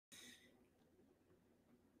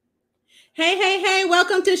Hey, hey, hey,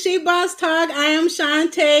 welcome to She Boss Talk. I am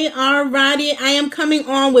Shantae. Alrighty, I am coming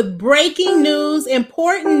on with breaking news,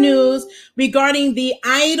 important news regarding the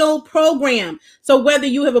EIDL program. So whether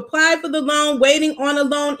you have applied for the loan, waiting on a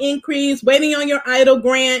loan increase, waiting on your EIDL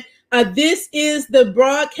grant, this is the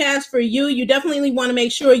broadcast for you. You definitely want to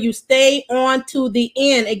make sure you stay on to the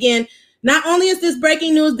end. Again, not only is this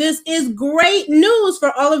breaking news, this is great news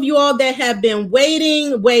for all of you all that have been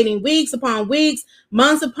waiting weeks upon weeks,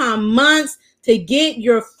 months upon months to get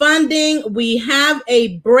your funding. We have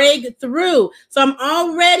a breakthrough. So I'm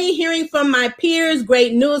already hearing from my peers,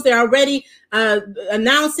 great news. They're already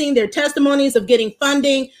announcing their testimonies of getting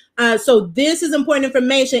funding. So this is important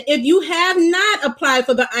information. If you have not applied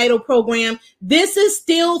for the EIDL program, this is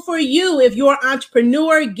still for you. If you're an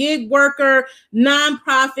entrepreneur, gig worker,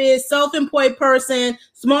 nonprofit, self-employed person,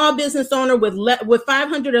 small business owner with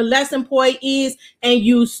 500 or less employees, and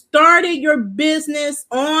you started your business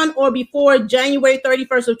on or before January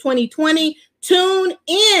 31st of 2020, tune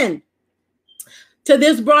in to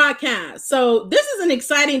this broadcast. So this is an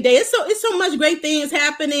exciting day. It's so much great things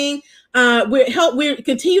happening. We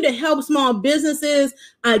continue to help small businesses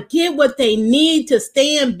get what they need to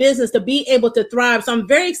stay in business, to be able to thrive. So I'm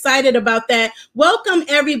very excited about that. Welcome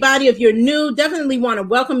everybody. If you're new, definitely want to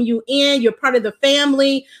welcome you in. You're part of the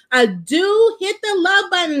family. Do hit the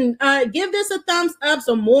love button. Give this a thumbs up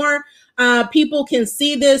so more people can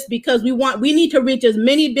see this, because we need to reach as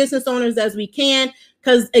many business owners as we can.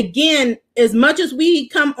 Because again, as much as we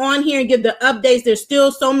come on here and give the updates, there's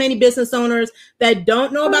still so many business owners that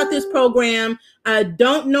don't know about this program,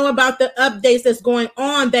 don't know about the updates that's going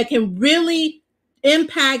on that can really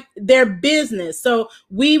impact their business. So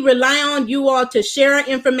we rely on you all to share our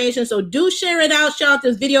information. So do share it out, shout out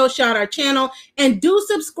this video, shout out our channel, and do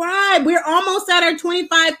subscribe. We're almost at our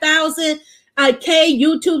 25,000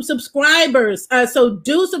 YouTube subscribers. So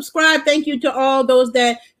do subscribe. Thank you to all those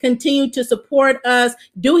that continue to support us.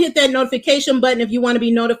 Do hit that notification button if you want to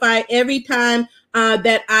be notified every time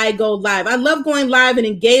that I go live. I love going live and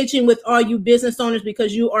engaging with all you business owners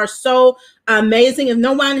because you are so amazing. If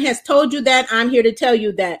no one has told you that, I'm here to tell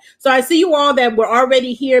you that. So I see you all that were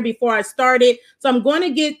already here before I started. So I'm going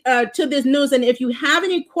to get to this news. And if you have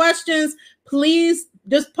any questions, please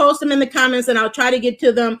just post them in the comments and I'll try to get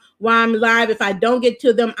to them while I'm live. If I don't get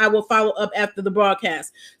to them, I will follow up after the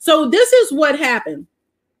broadcast. So this is what happened.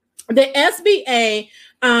 The SBA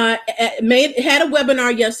had a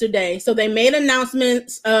webinar yesterday. So they made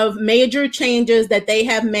announcements of major changes that they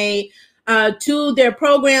have made to their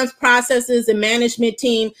programs, processes, and management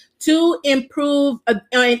team to improve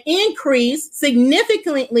and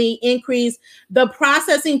significantly increase the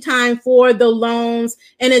processing time for the loans,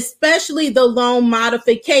 and especially the loan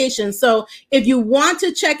modification. So if you want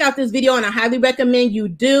to check out this video, and I highly recommend you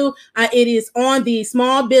do, it is on the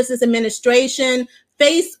Small Business Administration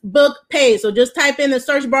Facebook page. So just type in the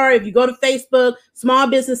search bar. If you go to Facebook, Small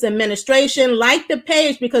Business Administration, like the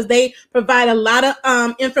page, because they provide a lot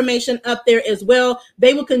of information up there as well.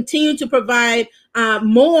 They will continue to provide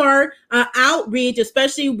more outreach,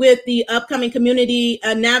 especially with the upcoming Community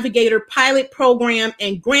Navigator pilot program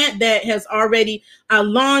and grant that has already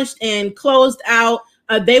launched and closed out.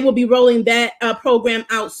 They will be rolling that program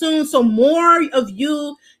out soon. So more of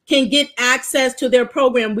you can get access to their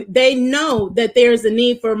program. They know that there's a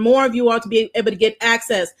need for more of you all to be able to get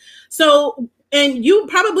access. So, and you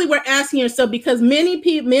probably were asking yourself, because many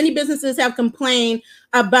businesses have complained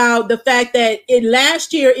about the fact that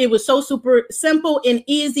last year it was so super simple and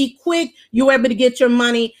easy, quick. You were able to get your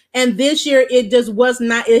money, and this year it just was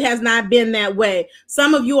not. It has not been that way.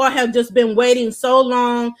 Some of you all have just been waiting so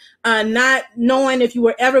long, not knowing if you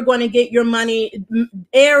were ever going to get your money.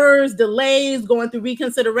 Errors, delays, going through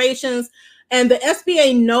reconsiderations. And the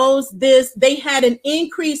SBA knows this. They had an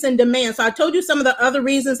increase in demand. So I told you some of the other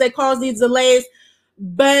reasons that caused these delays.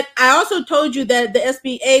 But I also told you that the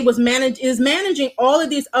SBA is managing all of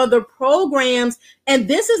these other programs, and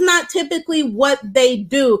this is not typically what they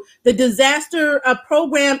do. The disaster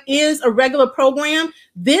program is a regular program.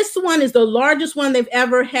 This one is the largest one they've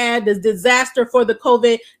ever had, the disaster for the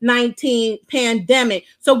COVID-19 pandemic.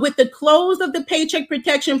 So with the close of the Paycheck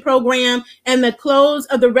Protection Program and the close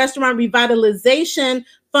of the Restaurant Revitalization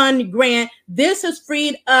Fund grant, this has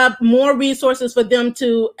freed up more resources for them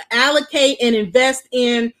to allocate and invest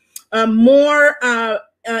in more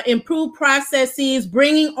improved processes,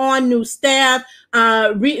 bringing on new staff,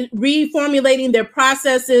 reformulating their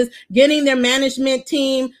processes, getting their management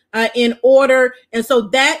team in order. And so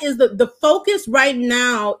that is the focus right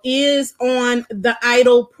now is on the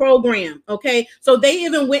EIDL program. Okay. So they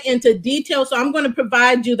even went into detail. So I'm going to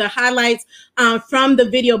provide you the highlights from the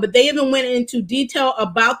video, but they even went into detail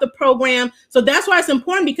about the program. So that's why it's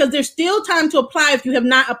important, because there's still time to apply if you have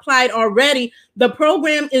not applied already. The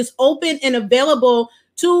program is open and available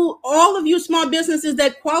to all of you small businesses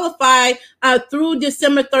that qualify through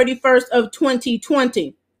December 31st of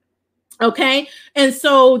 2020. Okay. And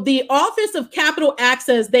so the Office of Capital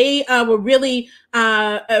Access, they were really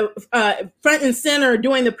front and center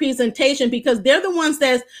during the presentation, because they're the ones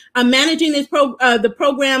that's managing this the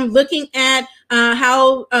program, looking at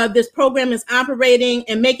how this program is operating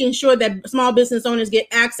and making sure that small business owners get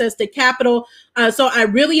access to capital. So I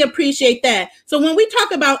really appreciate that. So when we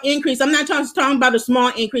talk about increase, I'm not just talking about a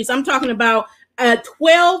small increase. I'm talking about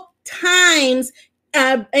 12 times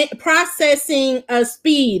processing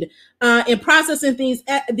speed in processing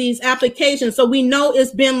these applications. So we know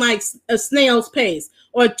it's been like a snail's pace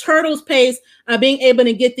or a turtle's pace, being able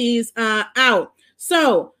to get these out.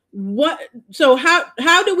 So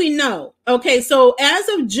how do we know? Okay, so as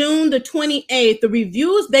of June the 28th, the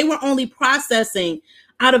reviews, they were only processing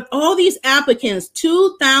out of all these applicants,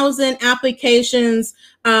 2,000 applications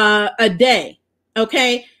a day.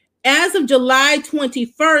 Okay. As of July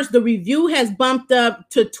 21st, the review has bumped up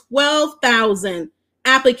to 12,000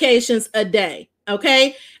 applications a day.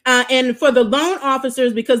 Okay. And for the loan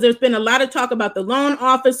officers, because there's been a lot of talk about the loan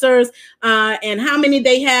officers and how many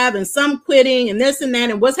they have and some quitting and this and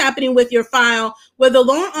that and what's happening with your file, where the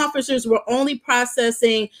loan officers were only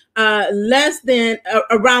processing less than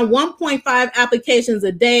around 1.5 applications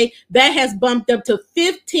a day. That has bumped up to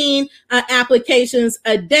 15 applications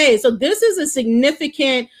a day. So this is a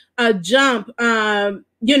significant jump,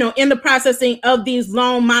 in the processing of these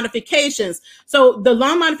loan modifications. So the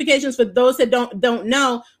loan modifications, for those that don't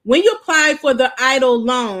know, when you apply for the EIDL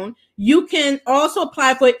loan, you can also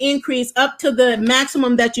apply for an increase up to the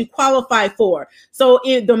maximum that you qualify for. So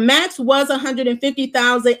if the max was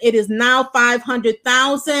 150,000, it is now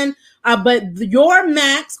 500,000. But your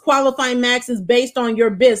qualifying max is based on your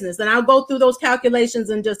business. And I'll go through those calculations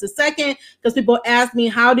in just a second, because people ask me,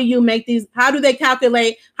 how do you make these? How do they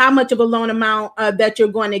calculate how much of a loan amount that you're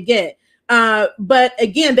going to get? But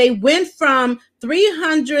again, they went from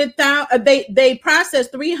 300,000, they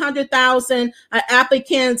processed 300,000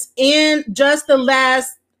 applicants in just the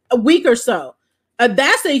last week or so.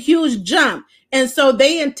 That's a huge jump. And so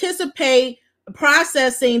they anticipate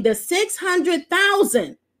processing the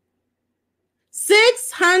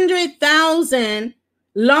 600,000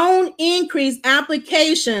 loan increase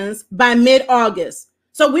applications by mid-August.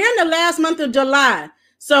 So we're in the last month of July.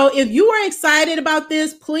 So if you are excited about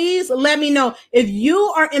this, please let me know. If you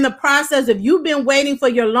are in the process, if you've been waiting for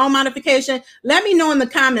your loan modification, let me know in the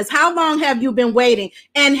comments. How long have you been waiting?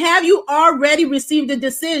 And have you already received a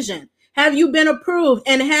decision? Have you been approved?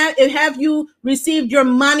 And have you received your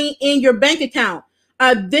money in your bank account?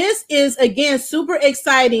 This is, again, super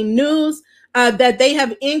exciting news. That they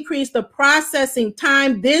have increased the processing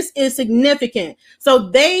time. This is significant. So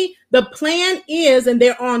the plan is, and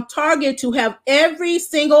they're on target to have every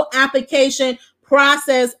single application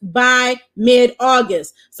processed by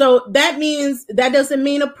mid-August. So that doesn't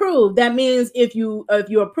mean approved. That means if you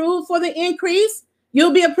approve for the increase,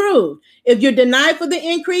 you'll be approved. If you're denied for the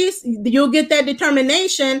increase, you'll get that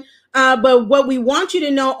determination. But what we want you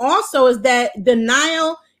to know also is that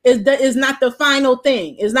denial is not the final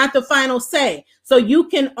thing, is not the final say. So you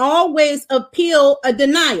can always appeal a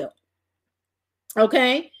denial.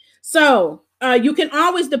 Okay. So you can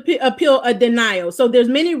always appeal a denial. So there's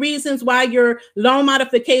many reasons why your loan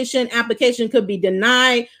modification application could be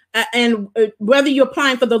denied. And whether you're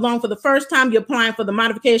applying for the loan for the first time, you're applying for the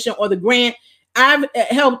modification or the grant, I've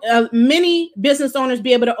helped many business owners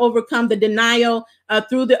be able to overcome the denial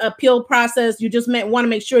through the appeal process. You just want to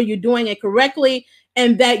make sure you're doing it correctly,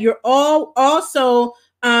 and that you're all also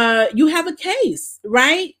you have a case,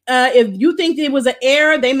 right? If you think it was an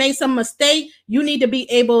error, they made some mistake, you need to be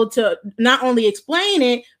able to not only explain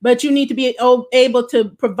it, but you need to be able to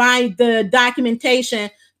provide the documentation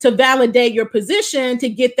to validate your position to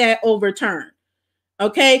get that overturned.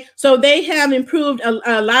 Okay, so they have improved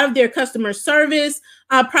a lot of their customer service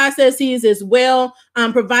processes as well,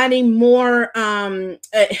 providing more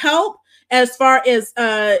help as far as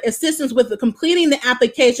assistance with completing the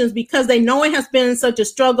applications, because they know it has been such a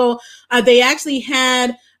struggle. They actually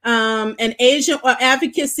had an Asian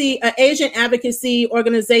advocacy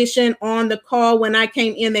organization on the call when I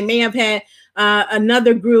came in. They may have had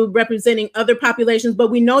another group representing other populations,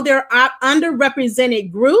 but we know there are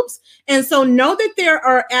underrepresented groups. And so know that there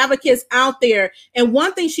are advocates out there. And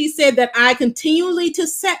one thing she said that I continually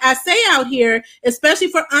say out here, especially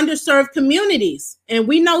for underserved communities, and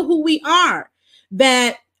we know who we are,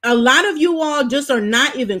 that a lot of you all just are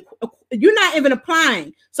you're not even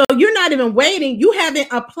applying. So you're not even waiting. You haven't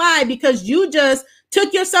applied because you just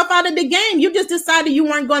took yourself out of the game. You just decided you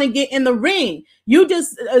weren't going to get in the ring. You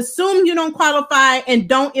just assume you don't qualify and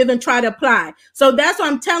don't even try to apply. So that's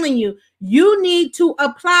what I'm telling you. You need to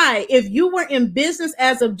apply. If you were in business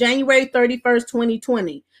as of January 31st,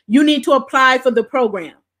 2020, you need to apply for the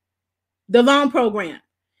program, the loan program.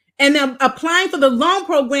 And then applying for the loan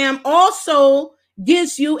program also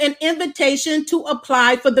gives you an invitation to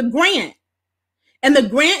apply for the grant. And the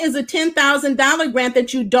grant is a $10,000 grant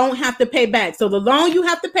that you don't have to pay back. So the loan you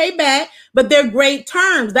have to pay back, but they're great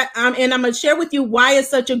terms. And I'm going to share with you why it's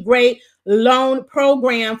such a great loan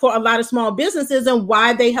program for a lot of small businesses and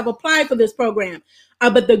why they have applied for this program.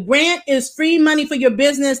 But the grant is free money for your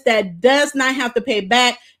business that does not have to pay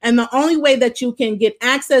back. And the only way that you can get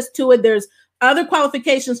access to it, there's other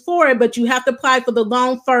qualifications for it, but you have to apply for the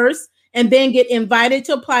loan first and then get invited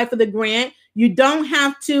to apply for the grant. You don't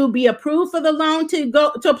have to be approved for the loan to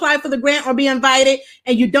go to apply for the grant or be invited,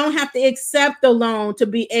 and you don't have to accept the loan to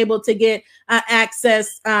be able to get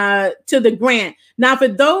access to the grant. Now, for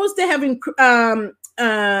those that have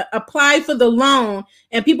applied for the loan,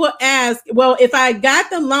 and people ask, well, if I got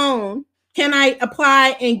the loan, can I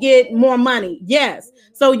apply and get more money? Yes.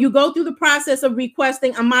 So you go through the process of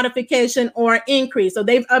requesting a modification or increase. So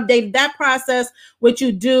they've updated that process, which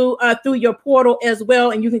you do through your portal as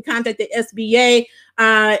well. And you can contact the SBA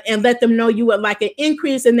and let them know you would like an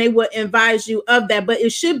increase, and they would advise you of that. But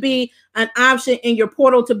it should be an option in your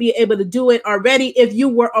portal to be able to do it already if you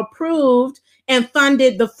were approved and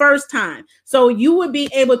funded the first time. So you would be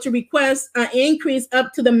able to request an increase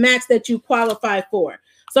up to the max that you qualify for.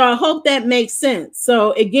 So I hope that makes sense.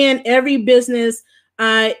 So again, every business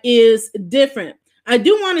is different. I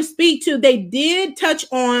do want to speak to, they did touch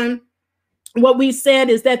on what we said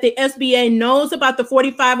is that the SBA knows about the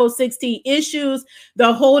 4506T issues,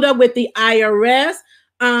 the holdup with the IRS.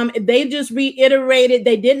 They just reiterated,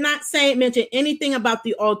 they did not mention anything about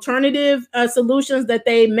the alternative solutions that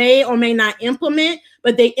they may or may not implement,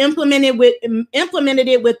 but they implemented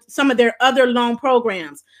it with some of their other loan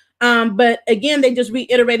programs. But again, they just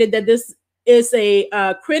reiterated that this is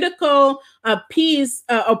a critical piece,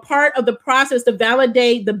 a part of the process to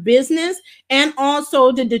validate the business and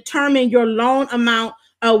also to determine your loan amount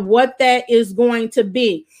of what that is going to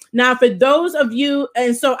be. Now, for those of you,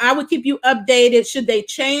 and so I would keep you updated should they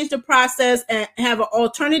change the process and have an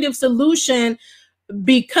alternative solution,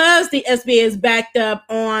 because the SBA is backed up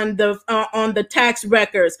on the tax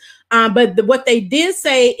records. But what they did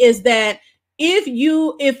say is that if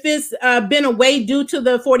it's been away due to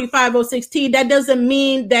the 4506T, that doesn't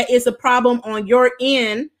mean that it's a problem on your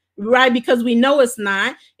end, right? Because we know it's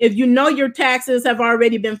not. If you know your taxes have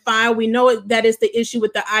already been filed, we know that is the issue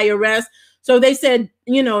with the IRS. So they said,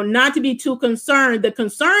 not to be too concerned. The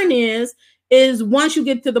concern is once you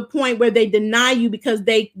get to the point where they deny you because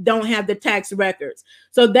they don't have the tax records.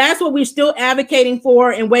 So that's what we're still advocating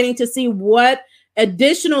for and waiting to see what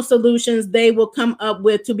additional solutions they will come up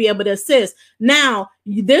with to be able to assist. Now,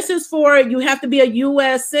 this is for, you have to be a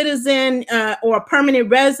U.S. citizen or a permanent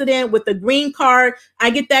resident with a green card. I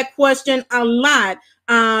get that question a lot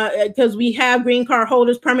because we have green card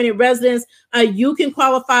holders, permanent residents. You can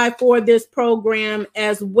qualify for this program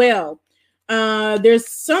as well. There's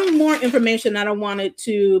some more information that I wanted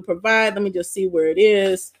to provide. Let me just see where it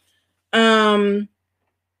is.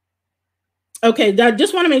 Okay, I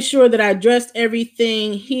just want to make sure that I addressed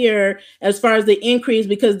everything here as far as the increase,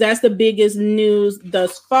 because that's the biggest news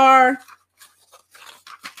thus far.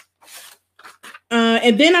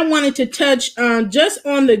 And then I wanted to touch just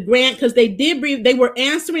on the grant, because they were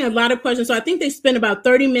answering a lot of questions. So I think they spent about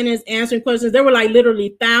 30 minutes answering questions. There were like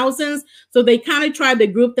literally thousands. So they kind of tried to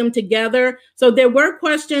group them together. So there were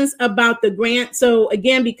questions about the grant. So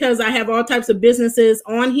again, because I have all types of businesses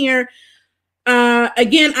on here,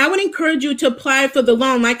 again, I would encourage you to apply for the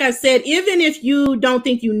loan. Like I said, even if you don't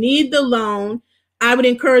think you need the loan, I would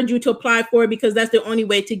encourage you to apply for it, because that's the only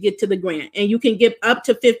way to get to the grant. And you can get up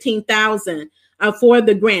to $15,000 for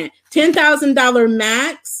the grant, $10,000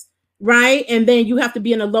 max, right? And then you have to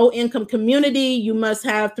be in a low income community. You must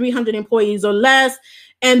have 300 employees or less.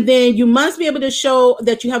 And then you must be able to show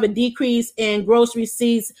that you have a decrease in gross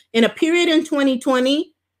receipts in a period in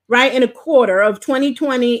 2020, right, in a quarter of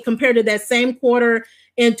 2020 compared to that same quarter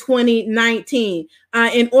in 2019.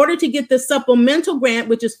 In order to get the supplemental grant,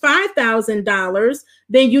 which is $5,000,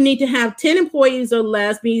 then you need to have 10 employees or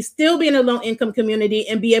less, still be in a low income community,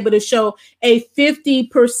 and be able to show a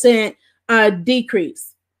 50%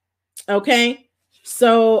 decrease. Okay.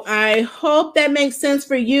 So I hope that makes sense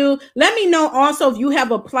for you. Let me know also if you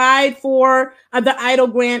have applied for the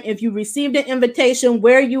EIDL grant, if you received an invitation,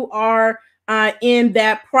 where you are in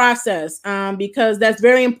that process, because that's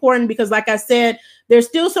very important. Because like I said, there's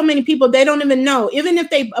still so many people, they don't even know, even if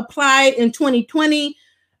they applied in 2020,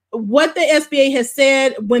 what the SBA has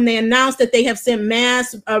said when they announced that they have sent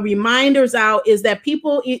mass reminders out is that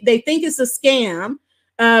people, they think it's a scam.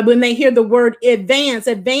 When they hear the word advance.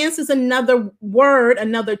 Advance is another word,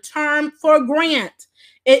 another term for grant.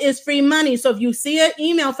 It is free money. So if you see an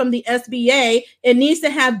email from the SBA, it needs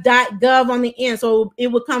to have .gov on the end. So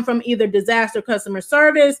it will come from either disaster customer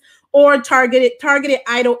service or targeted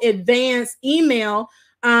EIDL advance email.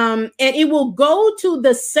 And it will go to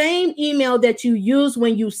the same email that you use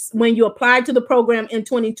when you applied to the program in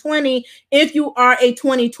 2020, if you are a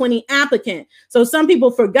 2020 applicant. So some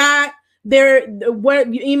people forgot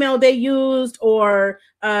what email they used, or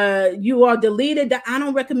you are deleted. I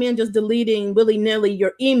don't recommend just deleting willy-nilly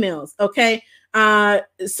your emails. Okay.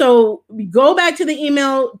 So go back to the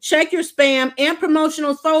email, check your spam and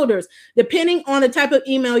promotional folders. Depending on the type of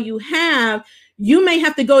email you have, you may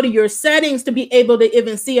have to go to your settings to be able to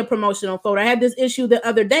even see a promotional folder. I had this issue the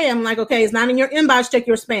other day. I'm like, okay, it's not in your inbox. Check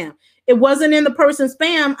your spam. It wasn't in the person's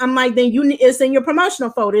spam. I'm like, then it's in your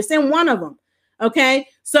promotional folder. It's in one of them. Okay.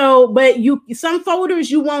 So, but some folders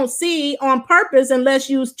you won't see on purpose unless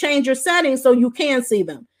you change your settings so you can see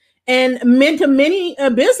them. And many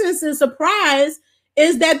businesses' surprise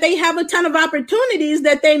is that they have a ton of opportunities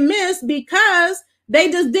that they missed because they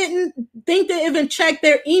just didn't think to even check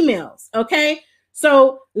their emails. Okay.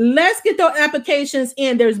 So let's get those applications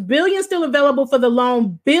in. There's billions still available for the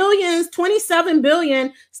loan, billions, 27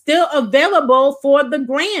 billion still available for the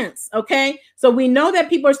grants. Okay. So we know that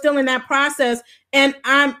people are still in that process. And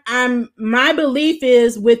my belief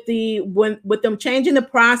is with them changing the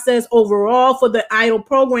process overall for the EIDL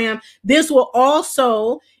program, this will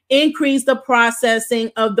also increase the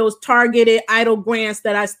processing of those targeted EIDL grants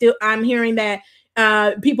that I'm hearing that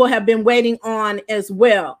people have been waiting on as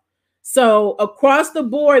well. So across the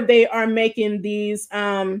board, they are making these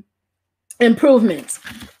improvements.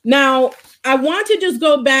 Now, I want to just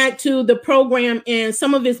go back to the program and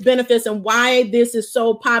some of its benefits and why this is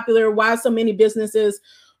so popular, why so many businesses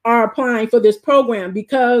are applying for this program,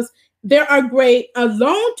 because there are great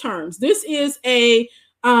loan terms. This is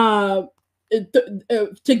to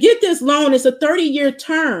get this loan, it's a 30-year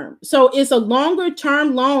term. So it's a longer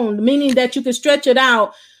term loan, meaning that you can stretch it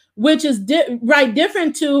out, which is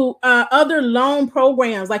different to other loan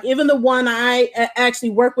programs, like even the one I actually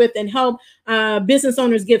work with and help business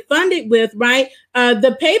owners get funded with, right?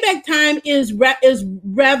 The payback time is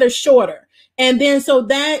rather shorter. And then so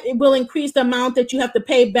that it will increase the amount that you have to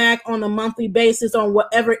pay back on a monthly basis on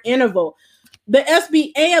whatever interval. The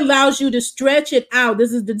SBA allows you to stretch it out.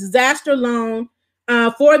 This is the disaster loan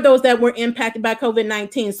for those that were impacted by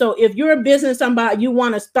COVID-19. So if you're a business, you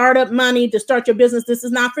want to start up money to start your business, this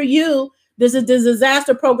is not for you. This is the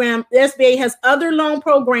disaster program. The SBA has other loan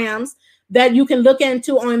programs that you can look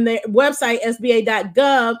into on their website,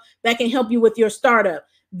 sba.gov, that can help you with your startup.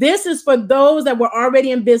 This is for those that were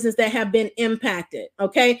already in business that have been impacted.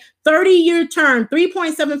 Okay. 30-year term,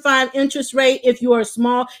 3.75 interest rate if you are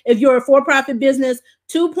if you're a for-profit business,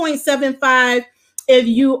 2.75 if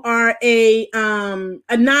you are a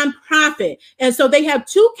nonprofit. And so they have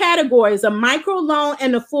two categories, a micro loan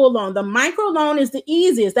and a full loan. The micro loan is the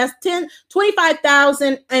easiest. That's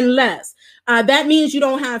 $25,000 and less. That means you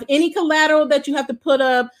don't have any collateral that you have to put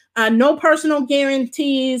up, no personal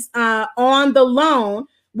guarantees on the loan,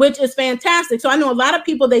 which is fantastic. So I know a lot of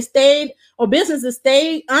people, businesses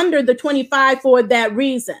stayed under the 25 for that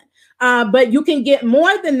reason. But you can get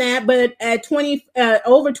more than that. But at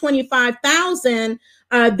over 25,000,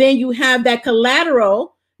 then you have that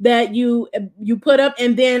collateral that you put up,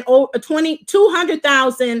 and then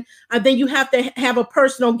 200,000, then you have to have a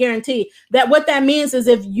personal guarantee. That what that means is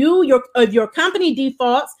if your company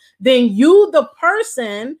defaults, then you, the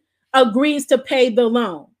person, agrees to pay the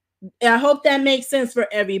loan. I hope that makes sense for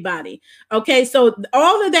everybody. Okay, so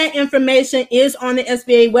all of that information is on the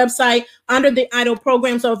SBA website under the EIDL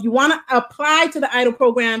program. So if you want to apply to the EIDL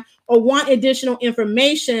program or want additional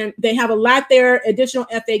information, they have a lot there, additional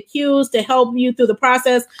FAQs to help you through the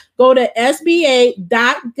process. Go to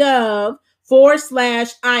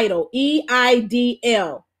sba.gov/EIDL,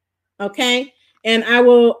 EIDL. Okay. And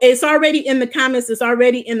it's already in the comments, it's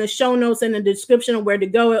already in the show notes and the description of where to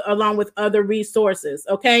go, along with other resources.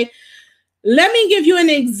 Okay. Let me give you an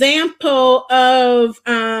example of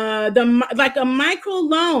like a micro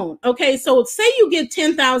loan. Okay, so say you get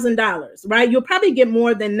 $10,000, right? You'll probably get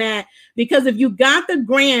more than that, because if you got the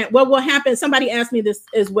grant, what will happen? Somebody asked me this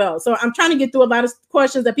as well, so I'm trying to get through a lot of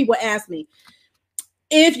questions that people ask me.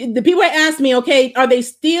 If the people ask me, okay, are they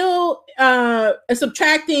still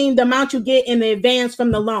subtracting the amount you get in the advance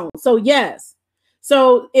from the loan? So yes.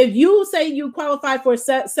 So if you say you qualify for a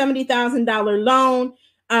 $70,000 loan,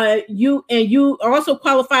 you also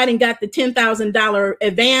qualified and got the $10,000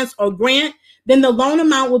 advance or grant, then the loan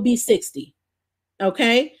amount will be $60,000.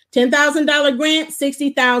 Okay, $10,000 grant,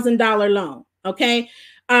 $60,000 loan. Okay.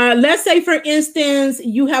 Let's say, for instance,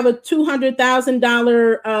 you have a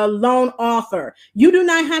 $200,000 loan offer. You do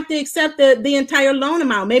not have to accept the entire loan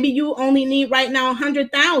amount. Maybe you only need right now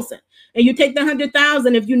 $100,000, and you take the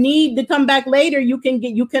 $100,000. If you need to come back later, you can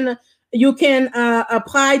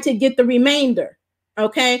apply to get the remainder.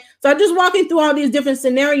 Okay, so I'm just walking through all these different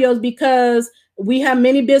scenarios because we have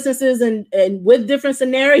many businesses and with different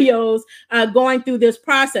scenarios going through this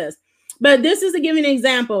process. But this is to give you an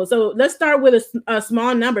example. So let's start with a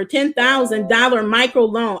small number. $10,000 micro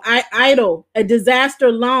loan, EIDL, a disaster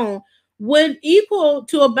loan, would equal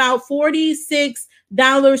to about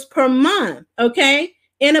 $46 per month, okay,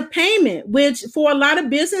 in a payment, which for a lot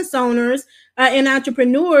of business owners and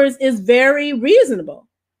entrepreneurs is very reasonable.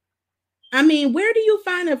 I mean, where do you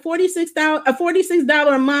find a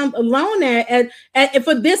 $46 a month loan at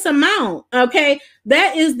for this amount? Okay,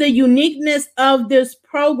 that is the uniqueness of this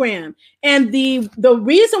program, and the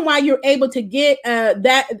reason why you're able to get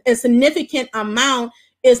that a significant amount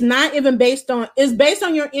is not even based on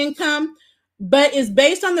your income, but it's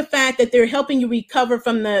based on the fact that they're helping you recover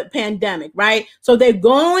from the pandemic, right? So they're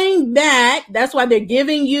going back. That's why they're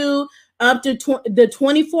giving you up to the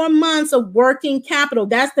 24 months of working capital.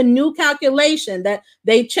 That's the new calculation that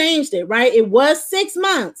they changed it, right? It was 6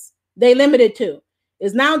 months they limited to.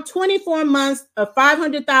 It's now 24 months of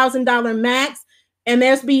 $500,000 max. And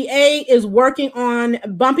SBA is working on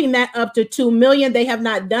bumping that up to $2 million. They have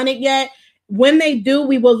not done it yet. When they do,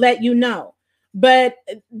 we will let you know. But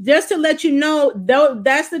just to let you know, though,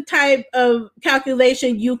 that's the type of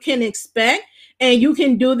calculation you can expect, and you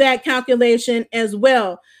can do that calculation as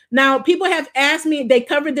well. Now, people have asked me, they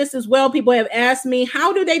covered this as well. People have asked me,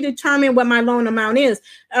 how do they determine what my loan amount is?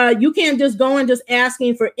 You can't just go and just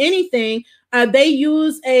asking for anything. They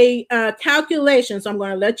use a calculation. So I'm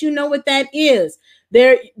going to let you know what that is.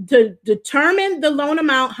 There, to determine the loan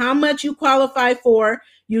amount, how much you qualify for,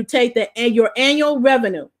 you take your annual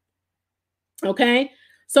revenue. Okay.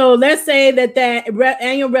 So let's say that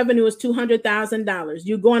annual revenue is $200,000.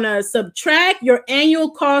 You're going to subtract your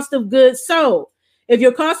annual cost of goods sold. If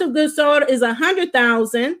your cost of goods sold is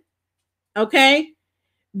 $100,000, okay,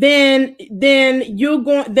 then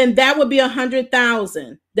that would be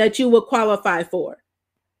 $100,000 that you would qualify for.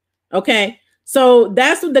 Okay, so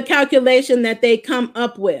that's the calculation that they come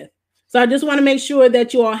up with. So I just want to make sure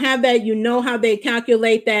that you all have that, you know how they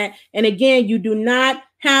calculate that. And again, you do not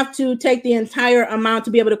have to take the entire amount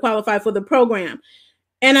to be able to qualify for the program.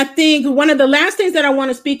 And I think one of the last things that I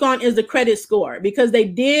want to speak on is the credit score, because they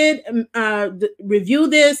did review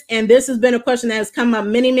this, and this has been a question that has come up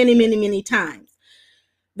many, many, many, many times.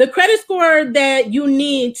 The credit score that you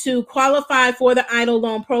need to qualify for the EIDL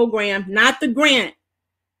loan program, not the grant,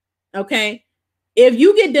 okay? If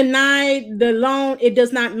you get denied the loan, it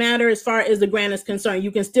does not matter as far as the grant is concerned.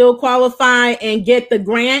 You can still qualify and get the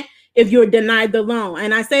grant if you're denied the loan.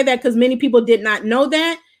 And I say that because many people did not know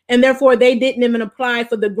that. And therefore, they didn't even apply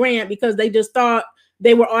for the grant because they just thought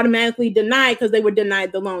they were automatically denied because they were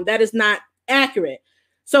denied the loan. That is not accurate.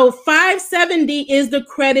 So 570 is the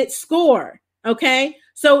credit score. Okay.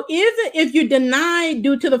 So if you're denied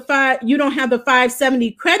due to you don't have the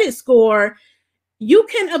 570 credit score, you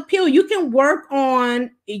can appeal. You can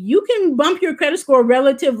you can bump your credit score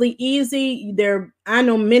relatively easy. I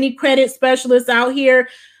know many credit specialists out here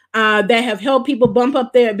that have helped people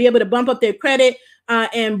be able to bump up their credit.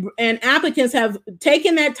 And applicants have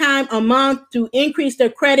taken that time, a month, to increase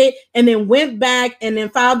their credit, and then went back and then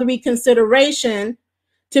filed the reconsideration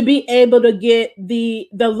to be able to get the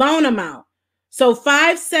loan amount. So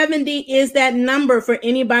 570 is that number for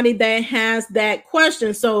anybody that has that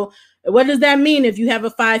question. So what does that mean? If you have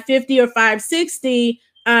a 550 or 560,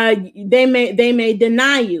 they may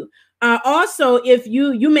deny you. Also, if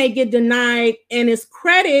you may get denied and it's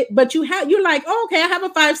credit, but you're like, oh, okay, I have a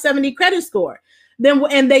 570 credit score.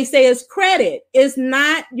 And they say it's credit. It's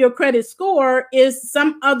not your credit score, it's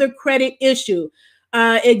some other credit issue.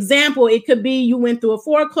 Example, it could be you went through a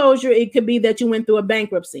foreclosure. It could be that you went through a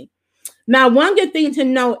bankruptcy. Now, one good thing to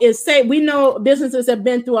know is, say, we know businesses have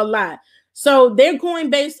been through a lot. So they're going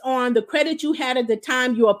based on the credit you had at the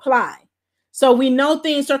time you apply. So we know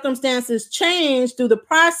things, circumstances change through the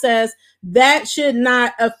process. That should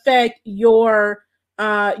not affect your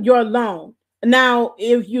loan. Now,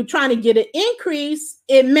 if you're trying to get an increase,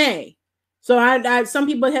 it may. So some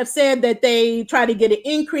people have said that they try to get an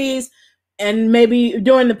increase, and maybe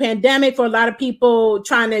during the pandemic, for a lot of people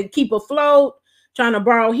trying to keep afloat, trying to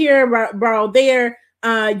borrow here, borrow there,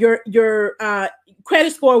 your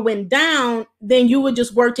credit score went down, then you would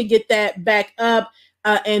just work to get that back up,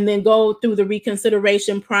 and then go through the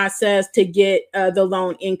reconsideration process to get the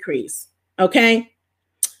loan increase. Okay.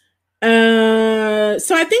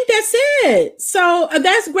 So I think that's it. So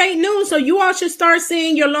that's great news. So you all should start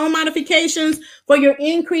seeing your loan modifications for your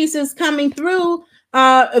increases coming through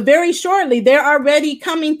very shortly. They're already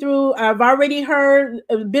coming through. I've already heard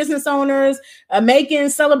business owners making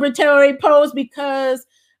celebratory posts because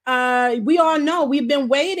we all know we've been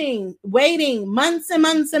waiting months and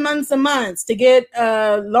months and months and months to get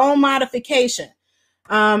loan modification.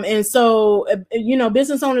 And so,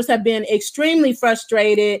 business owners have been extremely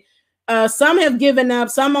frustrated. Some have given up,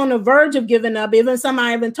 some on the verge of giving up. Even some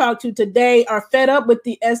I haven't talked to today are fed up with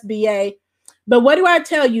the SBA. But what do I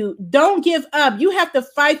tell you? Don't give up. You have to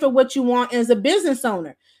fight for what you want as a business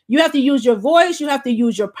owner. You have to use your voice. You have to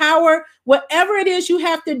use your power. Whatever it is you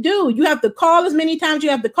have to do, you have to call as many times you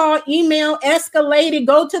have to call, email, escalate it,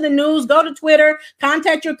 go to the news, go to Twitter,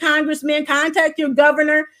 contact your congressman, contact your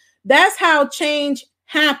governor. That's how change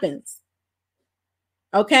happens.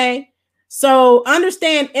 Okay. So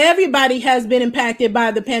understand everybody has been impacted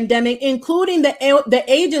by the pandemic, including the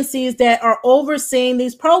agencies that are overseeing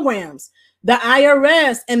these programs, the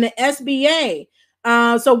IRS and the SBA.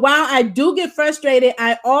 So while I do get frustrated,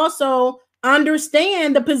 I also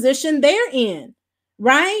understand the position they're in,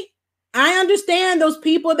 right? I understand those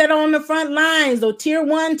people that are on the front lines, those tier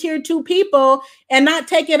 1, tier 2 people, and not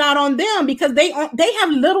take it out on them because they have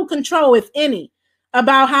little control, if any,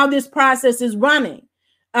 about how this process is running.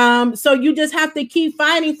 So you just have to keep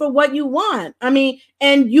fighting for what you want. I mean,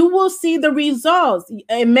 and you will see the results.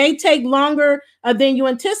 It may take longer than you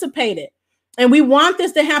anticipated. And we want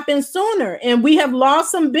this to happen sooner. And we have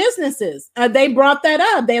lost some businesses. They brought that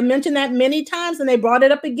up. They mentioned that many times, and they brought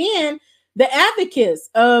it up again. The advocates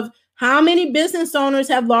of how many business owners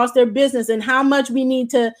have lost their business and how much we need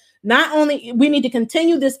to, not only we need to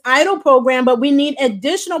continue this EIDL program, but we need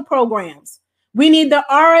additional programs. We need the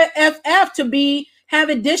RFF to have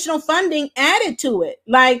additional funding added to it.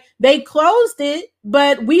 Like, they closed it,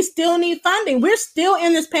 but we still need funding. We're still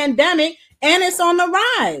in this pandemic and it's on the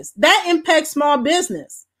rise. That impacts small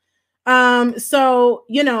business. So,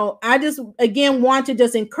 I just, again, want to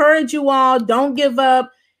just encourage you all. Don't give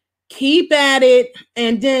up. Keep at it,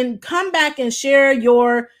 and then come back and share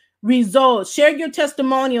your results. Share your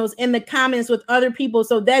testimonials in the comments with other people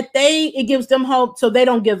so that it gives them hope so they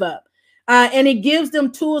don't give up. And it gives them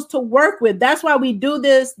tools to work with. That's why we do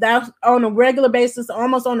this. That's on a regular basis,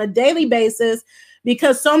 almost on a daily basis,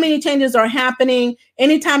 because so many changes are happening.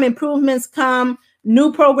 Anytime improvements come,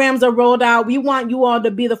 new programs are rolled out, we want you all to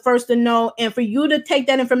be the first to know, and for you to take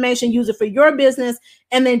that information, use it for your business,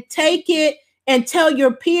 and then take it and tell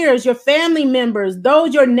your peers, your family members,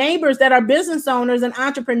 your neighbors that are business owners and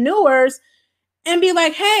entrepreneurs, and be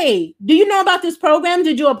like, hey, do you know about this program?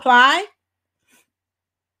 Did you apply?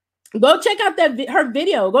 Go check out her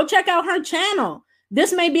video. Go check out her channel.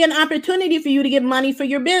 This may be an opportunity for you to get money for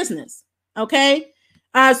your business. Okay.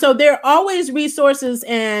 So there are always resources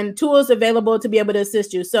and tools available to be able to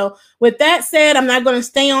assist you. So with that said, I'm not going to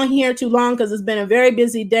stay on here too long because it's been a very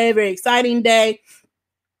busy day, very exciting day.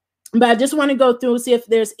 But I just want to go through, see if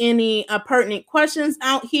there's any pertinent questions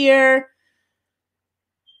out here.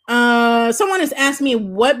 Someone has asked me,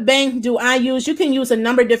 what bank do I use? You can use a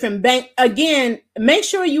number of different banks. Again, make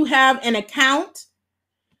sure you have an account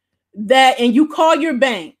and you call your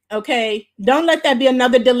bank. Okay. Don't let that be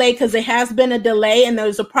another delay, because it has been a delay and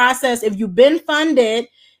there's a process. If you've been funded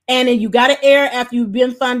and you got an error after you've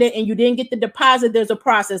been funded and you didn't get the deposit, there's a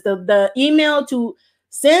process. The email to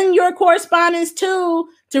send your correspondence to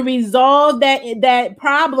resolve that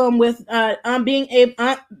problem with not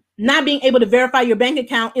being able to verify your bank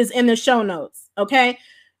account is in the show notes. Okay.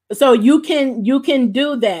 So you can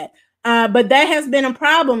do that. But that has been a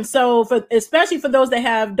problem. So especially for those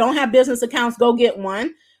that don't have business accounts, go get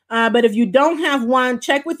one. But if you don't have one,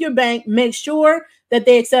 check with your bank, make sure that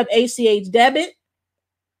they accept ACH debit,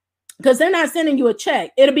 because they're not sending you a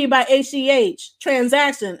check. It'll be by ACH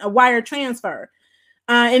transaction, a wire transfer.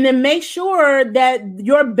 And then make sure that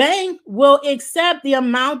your bank will accept the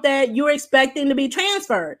amount that you're expecting to be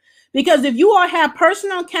transferred. Because if you all have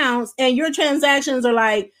personal accounts and your transactions are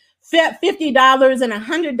like $50 and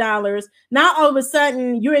 $100, now all of a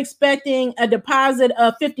sudden you're expecting a deposit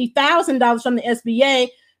of $50,000 from the SBA,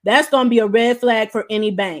 that's going to be a red flag for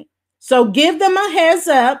any bank. So give them a heads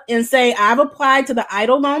up and say, I've applied to the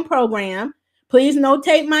EIDL loan program. Please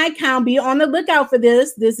notate my account. Be on the lookout for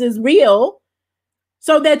this. This is real.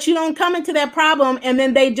 So that you don't come into that problem and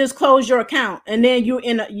then they just close your account. And then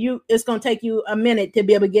it's going to take you a minute to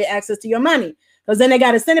be able to get access to your money. Because then they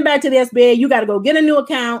got to send it back to the SBA. You got to go get a new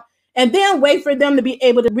account and then wait for them to be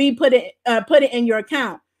able to put it in your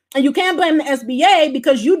account. And you can't blame the SBA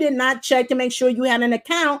because you did not check to make sure you had an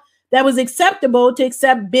account that was acceptable to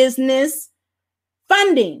accept business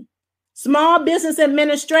funding, small business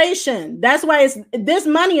administration. That's why this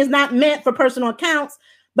money is not meant for personal accounts.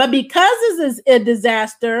 But because this is a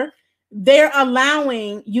disaster, they're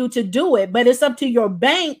allowing you to do it, but it's up to your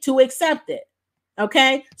bank to accept it.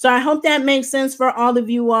 Okay. So I hope that makes sense for all of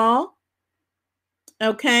you all.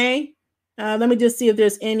 Okay. Let me just see if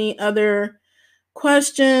there's any other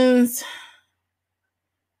questions.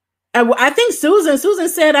 I think Susan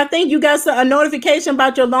said, I think you got a notification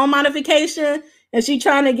about your loan modification and she's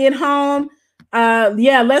trying to get home.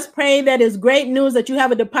 Yeah, let's pray that it's great news that you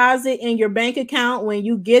have a deposit in your bank account when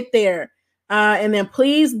you get there. And then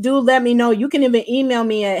please do let me know. You can even email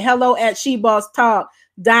me at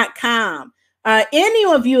hello@shebosstalk.com.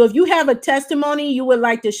 Any of you, if you have a testimony you would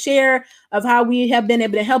like to share of how we have been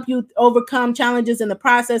able to help you overcome challenges in the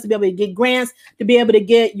process, to be able to get grants, to be able to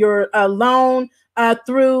get your loan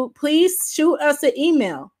through, please shoot us an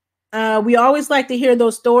email. We always like to hear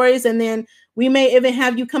those stories, and then we may even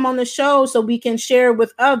have you come on the show so we can share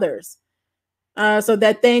with others so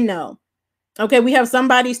that they know. Okay, we have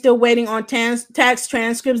somebody still waiting on tax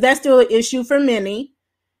transcripts. That's still an issue for many,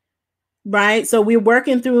 right? So we're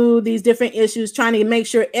working through these different issues, trying to make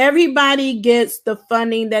sure everybody gets the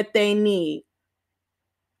funding that they need.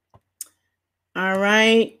 All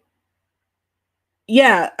right.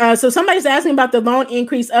 Yeah, so somebody's asking about the loan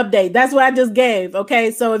increase update. That's what I just gave. Okay,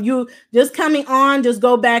 so if you just coming on, just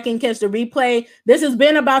go back and catch the replay. This has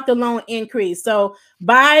been about the loan increase. So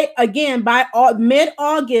by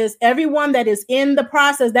mid-August, everyone that is in the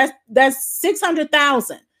process, that's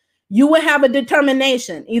 600,000. You will have a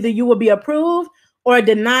determination. Either you will be approved or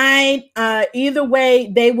denied. Either way,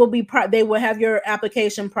 they will have your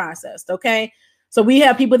application processed. Okay, so we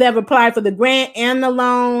have people that have applied for the grant and the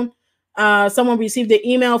loan. Someone received the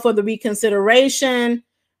email for the reconsideration.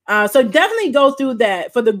 So definitely go through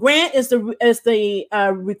that. For the grant is the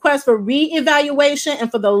request for reevaluation,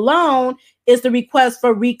 and for the loan is the request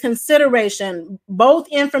for reconsideration. Both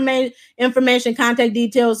information, contact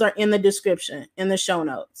details are in the description, in the show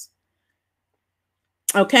notes.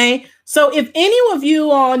 Okay, so if any of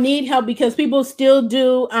you all need help, because people still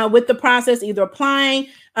do with the process, either applying,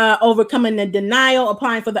 overcoming the denial,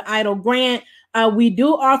 applying for the EIDL grant, we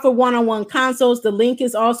do offer one-on-one consults. The link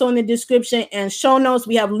is also in the description and show notes.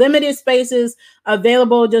 We have limited spaces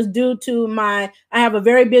available just due to I have a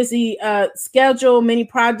very busy schedule, many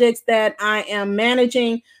projects that I am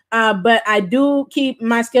managing, but I do keep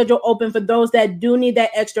my schedule open for those that do need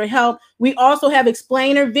that extra help. We also have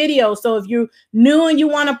explainer videos. So if you're new and you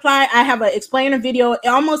want to apply, I have an explainer video. It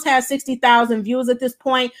almost has 60,000 views at this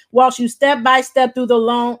point. Walks you step by step through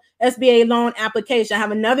the SBA loan application. I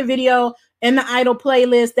have another video in the EIDL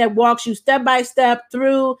playlist that walks you step by step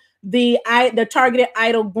through the targeted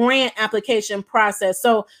EIDL grant application process.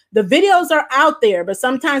 So the videos are out there, but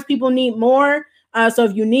sometimes people need more. So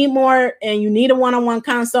if you need more and you need a one-on-one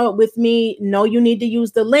consult with me, know you need to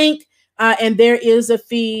use the link, and there is a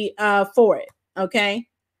fee for it. Okay.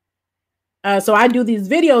 So I do these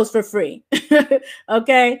videos for free.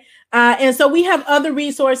 Okay. And so we have other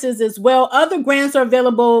resources as well. Other grants are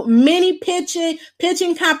available, many pitching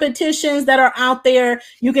competitions that are out there.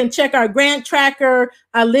 You can check our grant tracker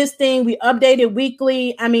listing. We update it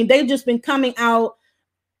weekly. I mean, they've just been coming out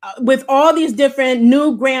with all these different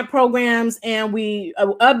new grant programs, and we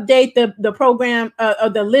update the program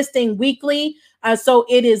of the listing weekly. So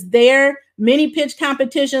it is there. Many pitch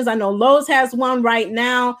competitions. I know Lowe's has one right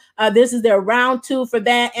now. This is their round 2 for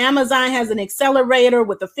that. Amazon has an accelerator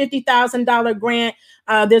with a $50,000 grant.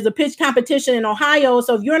 There's a pitch competition in Ohio.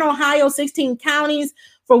 So if you're in Ohio, 16 counties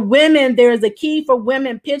for women, there is a Key for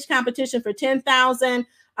Women pitch competition for $10,000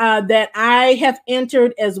 that I have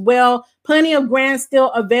entered as well. Plenty of grants still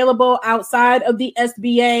available outside of the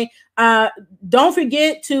SBA. Don't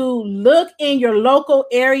forget to look in your local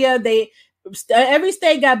area. Every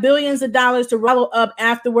state got billions of dollars to roll up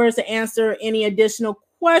afterwards to answer any additional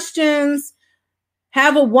questions.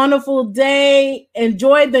 Have a wonderful day.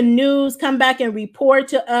 Enjoy the news. Come back and report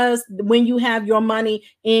to us when you have your money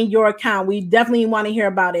in your account. We definitely want to hear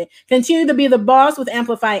about it. Continue to be the boss with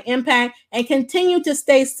Amplify Impact and continue to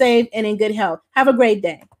stay safe and in good health. Have a great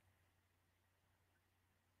day.